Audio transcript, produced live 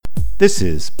This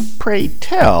is Pray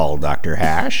Tell Dr.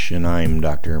 Hash, and I'm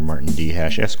Dr. Martin D.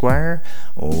 Hash, Esquire,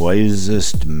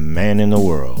 wisest man in the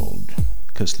world.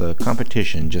 'Cause the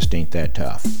competition just ain't that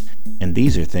tough. And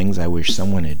these are things I wish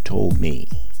someone had told me.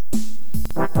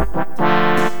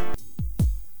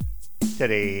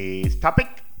 Today's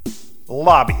topic,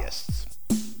 lobbyists.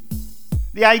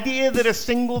 The idea that a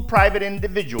single private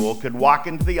individual could walk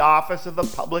into the office of a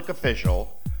public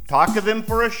official, talk to them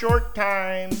for a short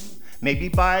time, maybe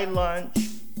buy lunch,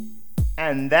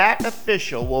 and that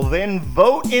official will then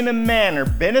vote in a manner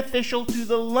beneficial to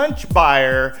the lunch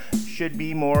buyer should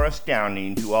be more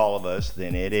astounding to all of us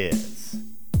than it is.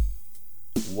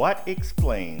 What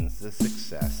explains the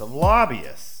success of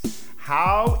lobbyists?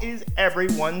 How is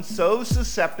everyone so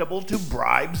susceptible to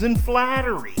bribes and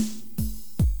flattery?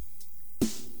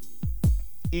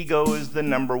 Ego is the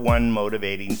number one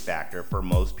motivating factor for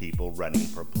most people running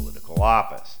for political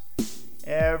office.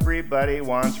 Everybody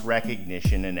wants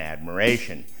recognition and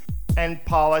admiration, and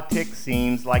politics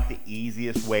seems like the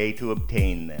easiest way to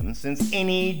obtain them, since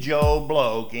any Joe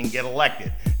Blow can get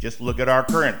elected. Just look at our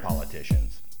current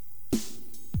politicians.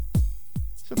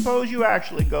 Suppose you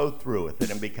actually go through with it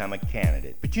and become a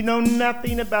candidate, but you know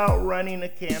nothing about running a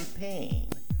campaign.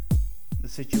 The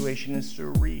situation is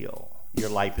surreal. Your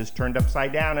life is turned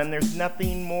upside down, and there's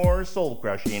nothing more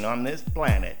soul-crushing on this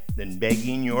planet than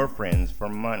begging your friends for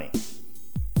money.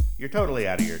 You're totally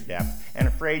out of your depth and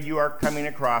afraid you are coming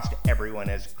across to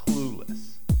everyone as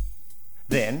clueless.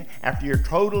 Then, after you're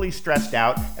totally stressed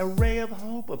out, a ray of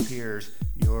hope appears,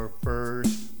 your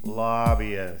first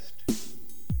lobbyist.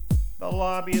 The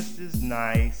lobbyist is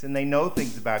nice, and they know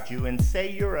things about you and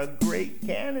say you're a great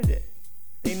candidate.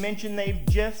 They mention they've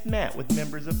just met with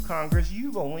members of Congress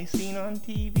you've only seen on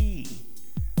TV.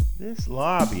 This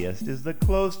lobbyist is the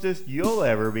closest you'll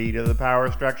ever be to the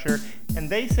power structure, and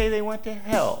they say they want to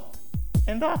help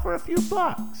and offer a few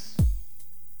bucks.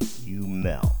 You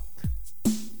melt.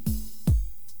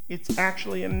 It's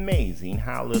actually amazing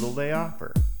how little they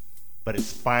offer. But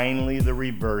it's finally the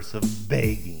reverse of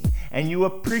begging, and you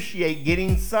appreciate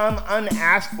getting some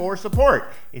unasked for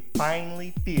support. It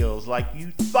finally feels like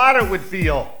you thought it would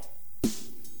feel.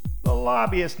 The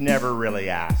lobbyists never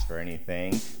really ask for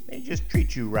anything. They just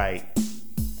treat you right.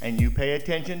 And you pay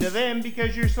attention to them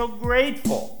because you're so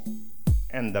grateful.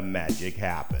 And the magic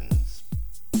happens.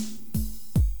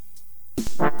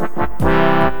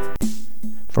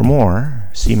 For more,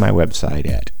 see my website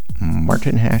at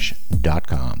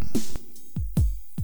martinhash.com.